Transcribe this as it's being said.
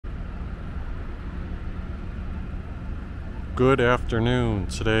Good afternoon.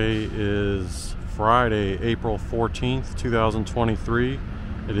 Today is Friday, April 14th, 2023.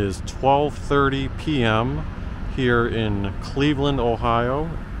 It is 12:30 p.m. here in Cleveland, Ohio.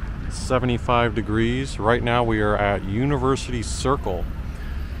 75 degrees. Right now we are at University Circle.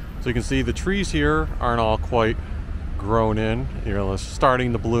 So you can see the trees here aren't all quite grown in. You know, it's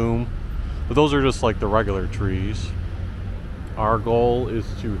starting to bloom. But those are just like the regular trees. Our goal is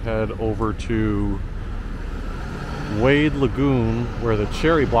to head over to Wade Lagoon, where the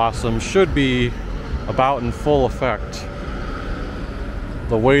cherry blossom should be about in full effect.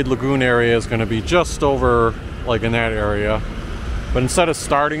 The Wade Lagoon area is going to be just over, like in that area. But instead of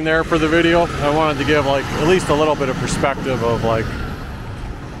starting there for the video, I wanted to give like at least a little bit of perspective of like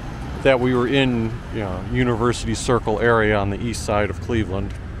that we were in, you know, University Circle area on the east side of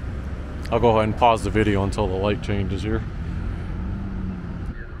Cleveland. I'll go ahead and pause the video until the light changes here.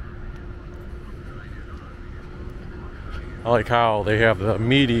 I like how they have the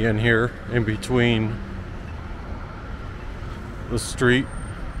median here in between the street.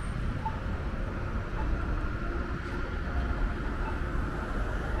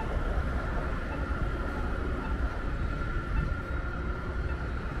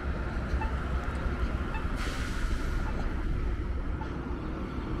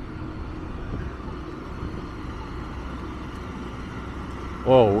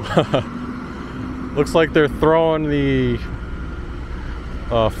 Whoa. Looks like they're throwing the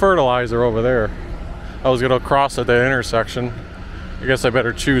fertilizer over there. I was gonna cross at that intersection. I guess I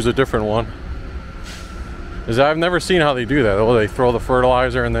better choose a different one. I've never seen how they do that. Oh, they throw the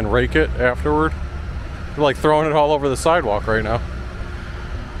fertilizer and then rake it afterward. They're like throwing it all over the sidewalk right now.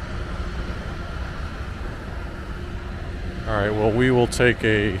 Alright, well, we will take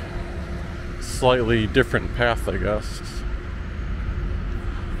a slightly different path, I guess.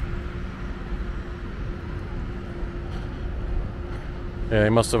 Yeah, they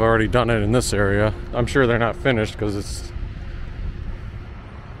must have already done it in this area. I'm sure they're not finished because it's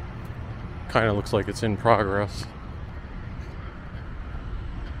kind of looks like it's in progress.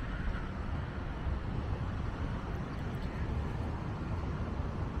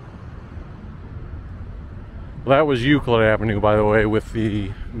 Well, that was Euclid Avenue, by the way, with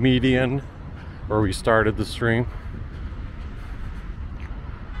the median where we started the stream.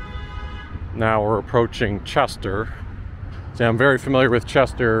 Now we're approaching Chester. See, I'm very familiar with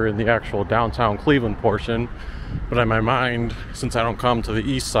Chester in the actual downtown Cleveland portion, but in my mind, since I don't come to the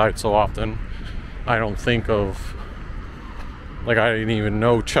east side so often, I don't think of, like, I didn't even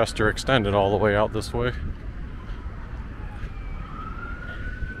know Chester extended all the way out this way.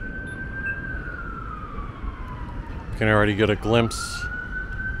 You can already get a glimpse.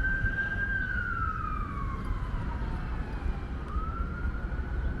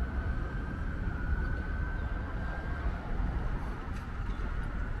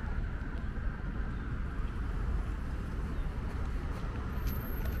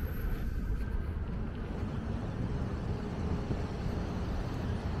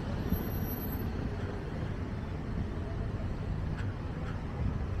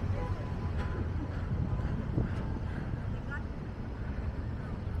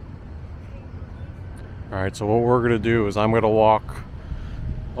 Alright, so what we're going to do is I'm going to walk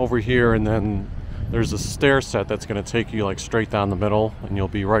over here, and then there's a stair set that's going to take you like straight down the middle, and you'll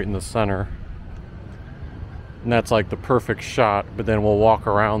be right in the center. And that's like the perfect shot, but then we'll walk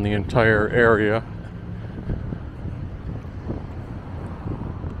around the entire area.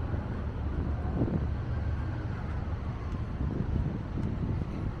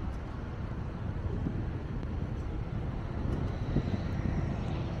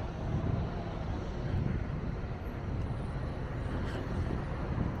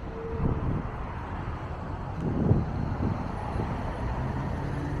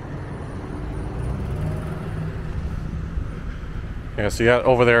 Yeah, see, that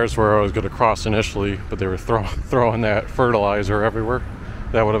over there is where I was going to cross initially, but they were throwing that fertilizer everywhere.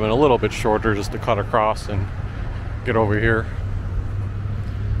 That would have been a little bit shorter just to cut across and get over here.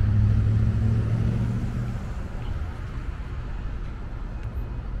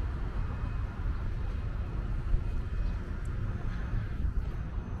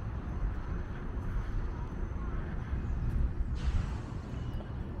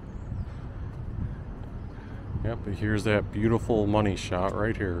 Yep, but here's that beautiful money shot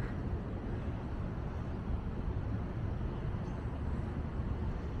right here.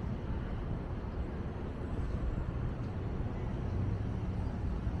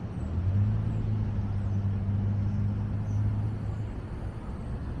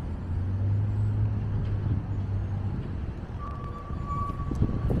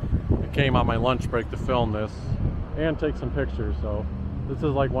 came on my lunch break to film this, and take some pictures. So this is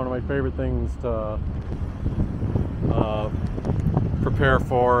like one of my favorite things to prepare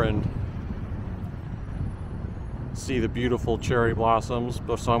for and see the beautiful cherry blossoms.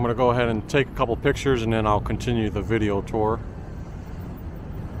 So I'm going to go ahead and take a couple pictures and then I'll continue the video tour.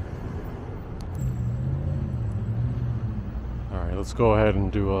 Alright, let's go ahead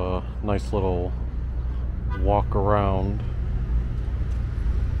and do a nice little walk around.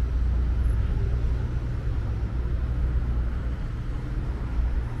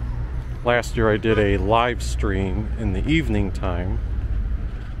 Last year I did a live stream in the evening time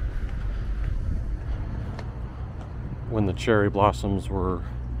when the cherry blossoms were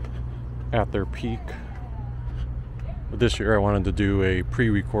at their peak. But this year I wanted to do a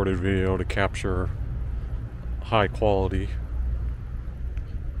pre-recorded video to capture high quality.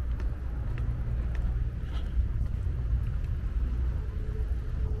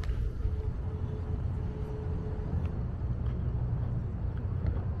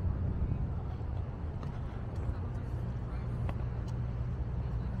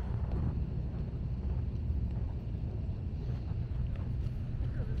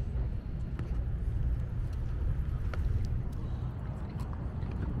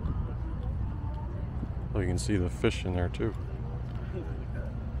 Oh, you can see the fish in there too.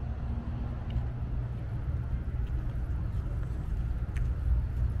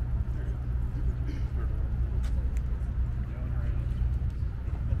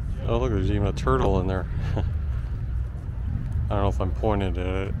 Oh look, there's even a turtle in there. I don't know if I'm pointed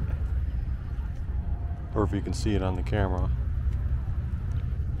at it or if you can see it on the camera.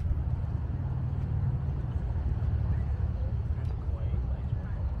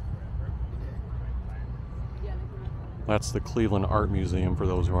 That's the Cleveland Art Museum for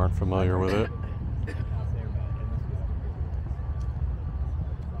those who aren't familiar with it.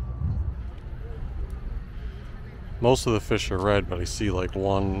 Most of the fish are red, but I see like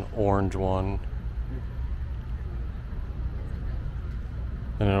one orange one.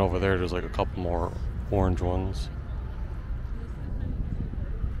 And then over there's like a couple more orange ones.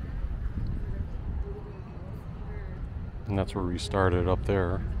 And that's where we started, up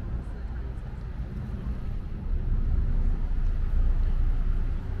there.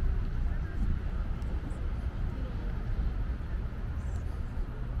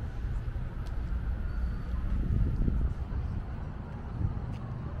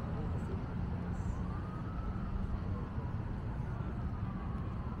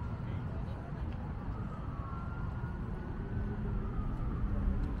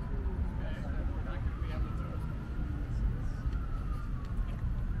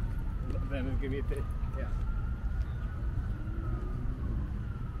 Then give me a bit. Yeah.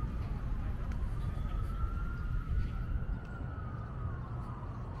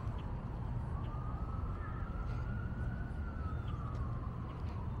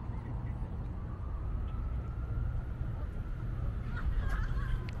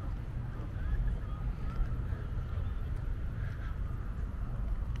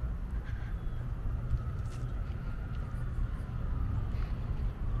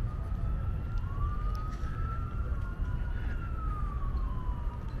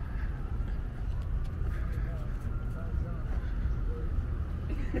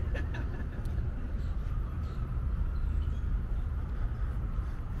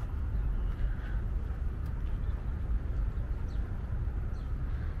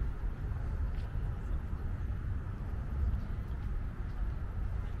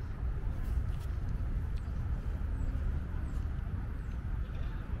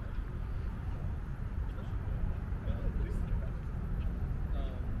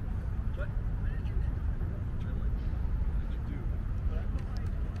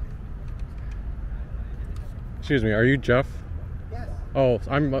 Excuse me, are you Jeff? Yes. Oh,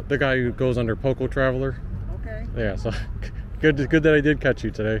 I'm the guy who goes under Poco Traveler. Okay. Yeah, so good that I did catch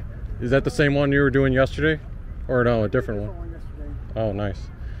you today. Is that the same one you were doing yesterday? Or no, a different one? Yesterday. Oh, nice.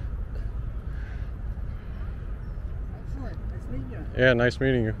 Excellent. Nice meeting you. Yeah, nice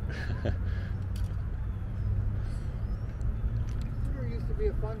meeting you. Twitter used to be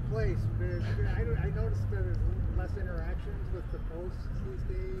a fun place, but I noticed there's less interactions with the posts these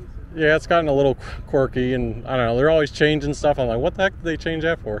days. Yeah, it's gotten a little quirky, and I don't know, they're always changing stuff. I'm like, what the heck did they change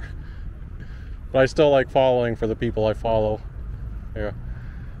that for? But I still like following for the people I follow. Yeah.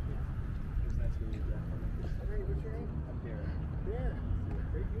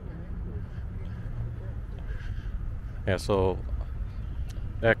 Yeah, so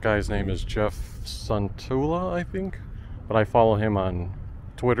that guy's name is Jeff Suntala, I think. But I follow him on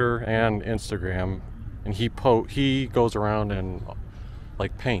Twitter and Instagram, and he goes around and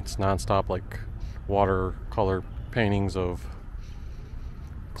like paints nonstop, like watercolor paintings of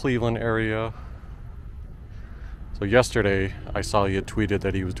Cleveland area. So yesterday I saw he had tweeted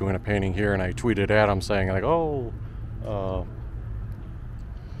that he was doing a painting here, and I tweeted at him saying like, oh,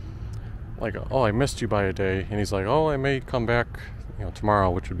 I missed you by a day. And he's like, oh, I may come back,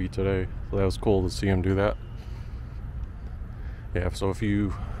 tomorrow, which would be today. So that was cool to see him do that. Yeah, so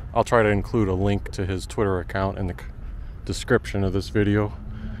I'll try to include a link to his Twitter account in the description of this video,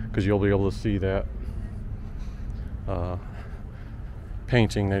 because you'll be able to see that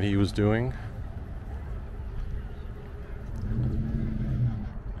painting that he was doing.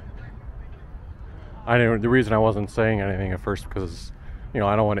 The reason I wasn't saying anything at first because, I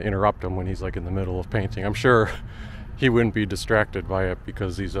don't want to interrupt him when he's like in the middle of painting. I'm sure he wouldn't be distracted by it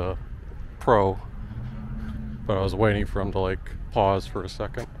because he's a pro, but I was waiting for him to like pause for a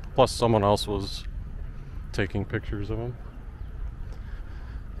second. Plus someone else was taking pictures of him.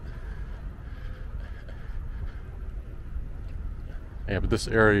 Yeah, but this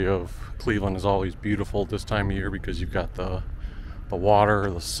area of Cleveland is always beautiful this time of year because you've got the water,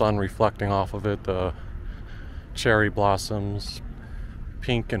 the sun reflecting off of it, the cherry blossoms,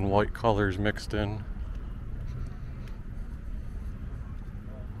 pink and white colors mixed in.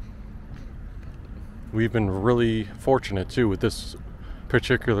 We've been really fortunate too with this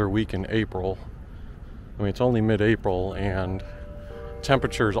particular week in April. I mean, it's only mid-April and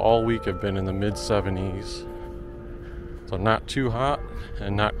temperatures all week have been in the mid-70s. So not too hot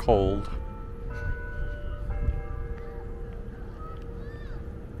and not cold.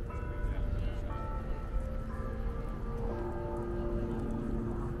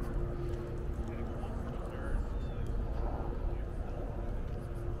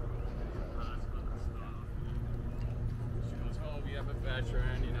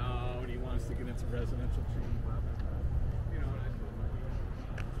 Veteran, and he wants to get into residential treatment.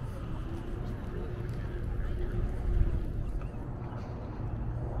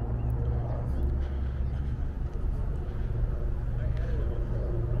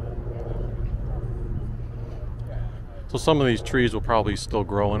 So some of these trees will probably still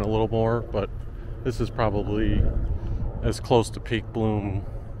grow in a little more, but this is probably as close to peak bloom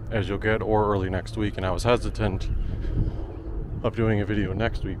as you'll get, or early next week. And I was hesitant of doing a video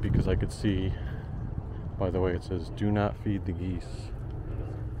next week because I could see, by the way, it says do not feed the geese.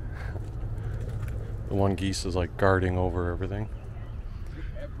 The one geese is like guarding over everything.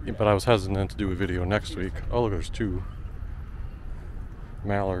 Yeah, but I was hesitant to do a video next week. Oh look, there's two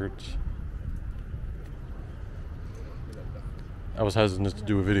mallards. I was hesitant to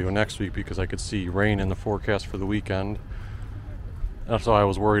do a video next week because I could see rain in the forecast for the weekend. And so I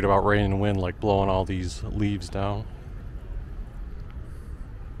was worried about rain and wind like blowing all these leaves down.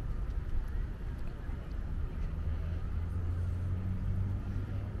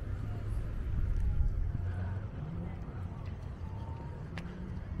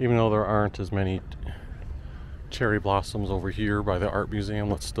 Even though there aren't as many cherry blossoms over here by the art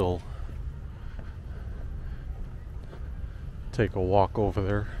museum, let's still take a walk over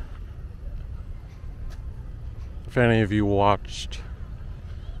there. If any of you watched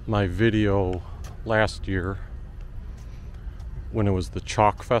my video last year when it was the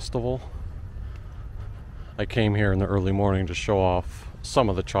Chalk Festival, I came here in the early morning to show off some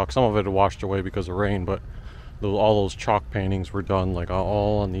of the chalk. Some of it had washed away because of rain, but all those chalk paintings were done like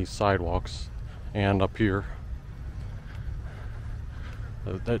all on these sidewalks and up here.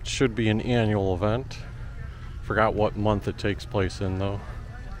 That should be an annual event. Forgot what month it takes place in though.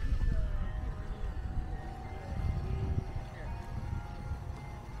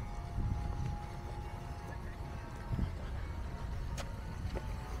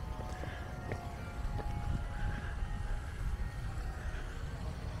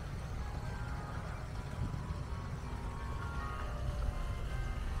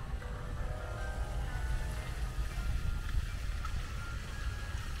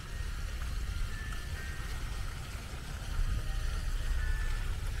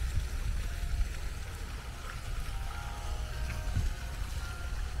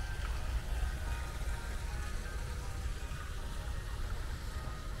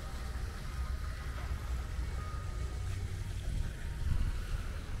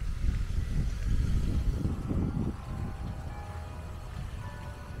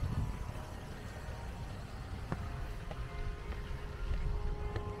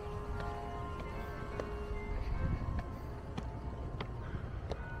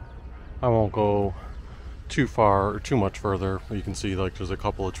 I won't go too far or too much further. You can see like there's a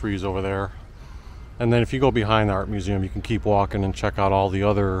couple of trees over there. And then if you go behind the art museum, you can keep walking and check out all the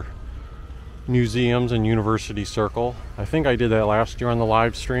other museums in University Circle. I think I did that last year on the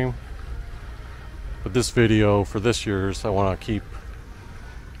live stream. But this video for this year's, I want to keep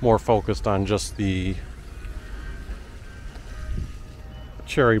more focused on just the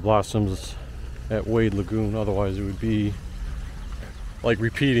cherry blossoms at Wade Lagoon. Otherwise it would be like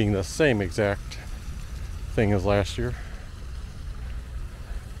repeating the same exact thing as last year.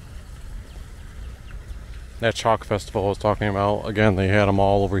 That chalk festival I was talking about, again, they had them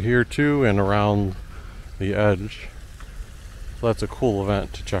all over here too and around the edge. So that's a cool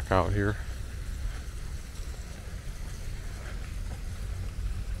event to check out here.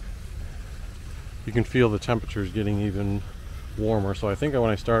 You can feel the temperatures getting even warmer. So I think when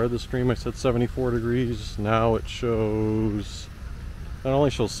I started the stream I said 74 degrees. Now it shows, it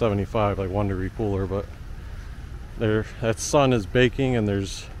only shows 75, like 1 degree cooler, but there, that sun is baking and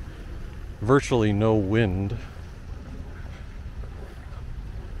there's virtually no wind.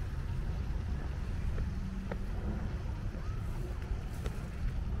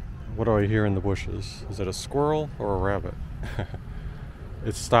 What do I hear in the bushes? Is it a squirrel or a rabbit?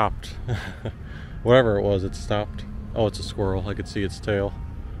 It stopped. Whatever it was, it stopped. Oh, it's a squirrel. I could see its tail.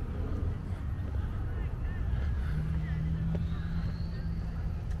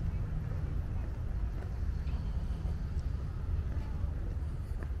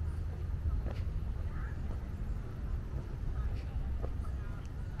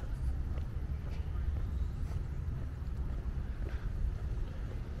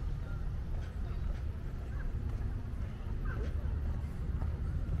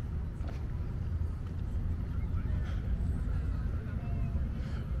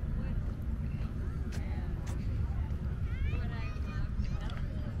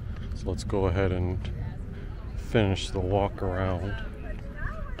 So let's go ahead and finish the walk around.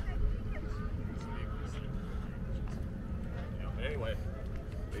 Anyway,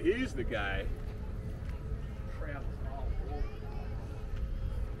 he's the guy.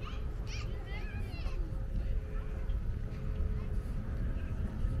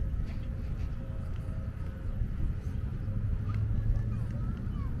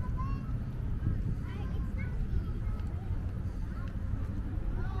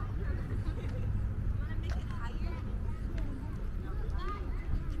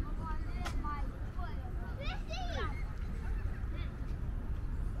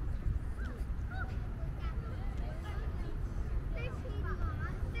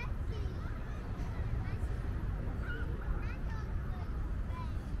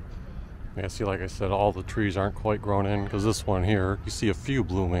 Yeah, see, like I said, all the trees aren't quite grown in, because this one here, you see a few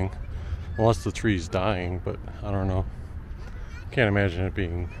blooming, unless the tree's dying, but I don't know. Can't imagine it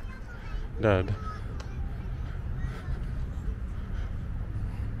being dead.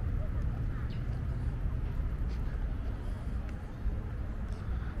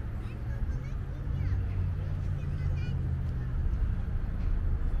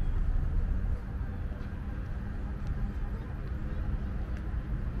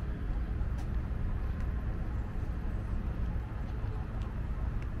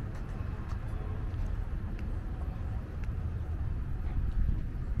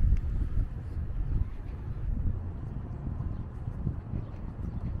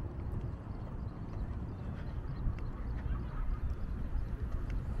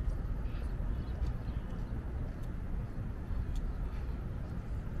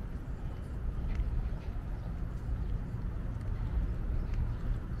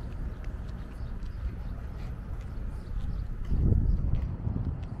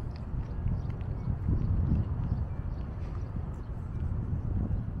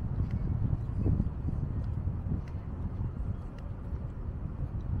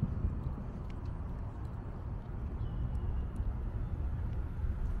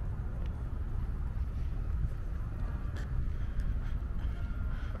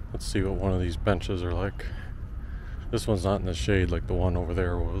 Let's see what one of these benches are like. This one's not in the shade like the one over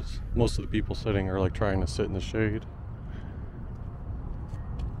there was. Most of the people sitting are like trying to sit in the shade.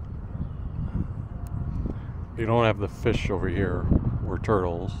 You don't have the fish over here, or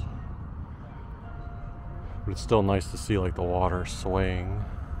turtles. But it's still nice to see like the water swaying.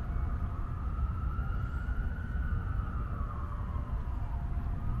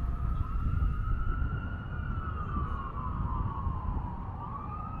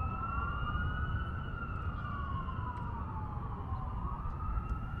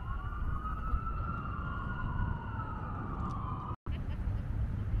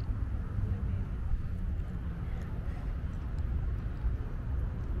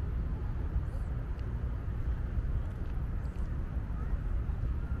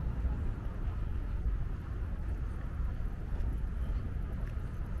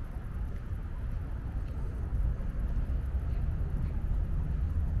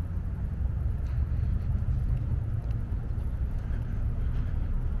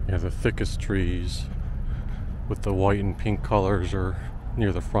 Yeah, the thickest trees with the white and pink colors are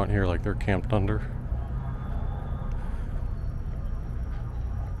near the front here, like they're camped under.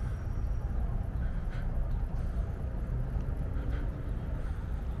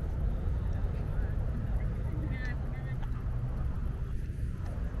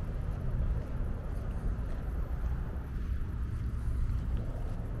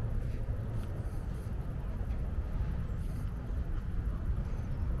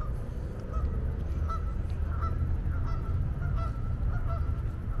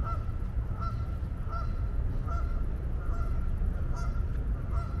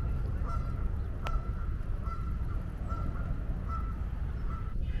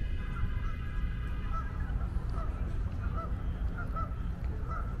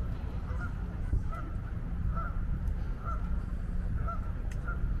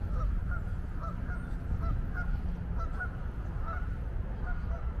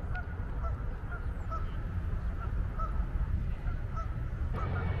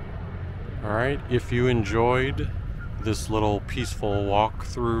 Alright, if you enjoyed this little peaceful walk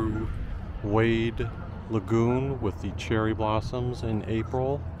through Wade Lagoon with the cherry blossoms in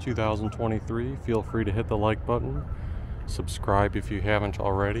April 2023, feel free to hit the like button, subscribe if you haven't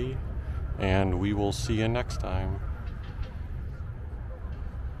already, and we will see you next time.